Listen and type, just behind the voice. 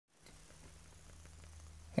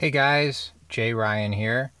Hey guys, Jay Ryan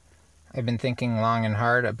here. I've been thinking long and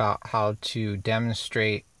hard about how to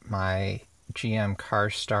demonstrate my GM car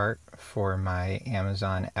start for my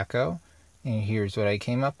Amazon Echo, and here's what I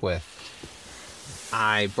came up with.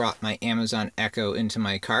 I brought my Amazon Echo into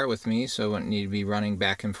my car with me so I wouldn't need to be running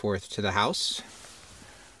back and forth to the house.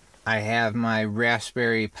 I have my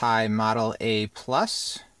Raspberry Pi Model A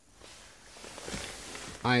Plus.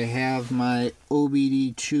 I have my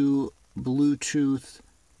OBD2 Bluetooth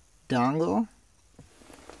dongle.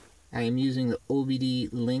 I am using the OBD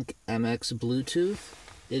Link MX Bluetooth.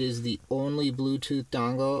 It is the only Bluetooth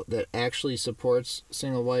dongle that actually supports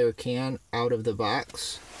single wire CAN out of the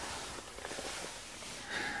box.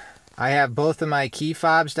 I have both of my key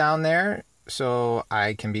fobs down there, so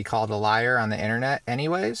I can be called a liar on the internet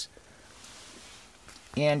anyways.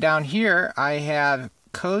 And down here I have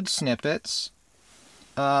code snippets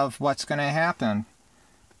of what's going to happen.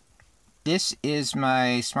 This is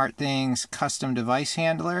my SmartThings custom device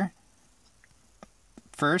handler.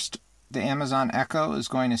 First, the Amazon Echo is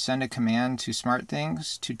going to send a command to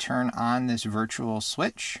SmartThings to turn on this virtual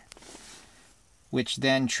switch, which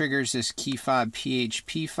then triggers this keyfob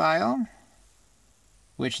PHP file,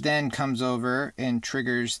 which then comes over and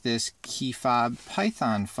triggers this keyfob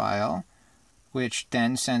Python file, which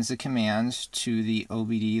then sends the commands to the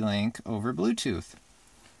OBD link over Bluetooth.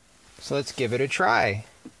 So let's give it a try.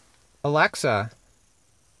 Alexa,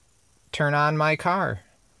 turn on my car.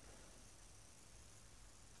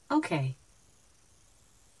 Okay.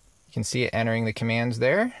 You can see it entering the commands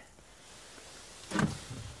there.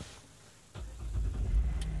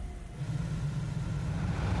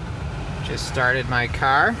 Just started my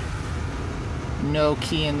car. No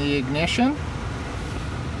key in the ignition.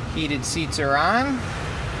 Heated seats are on.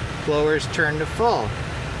 Blowers turned to full.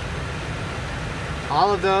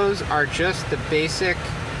 All of those are just the basic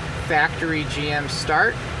factory GM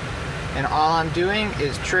start, and all I'm doing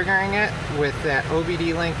is triggering it with that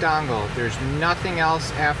OBD Link dongle. There's nothing else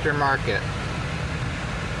aftermarket.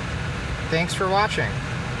 Thanks for watching.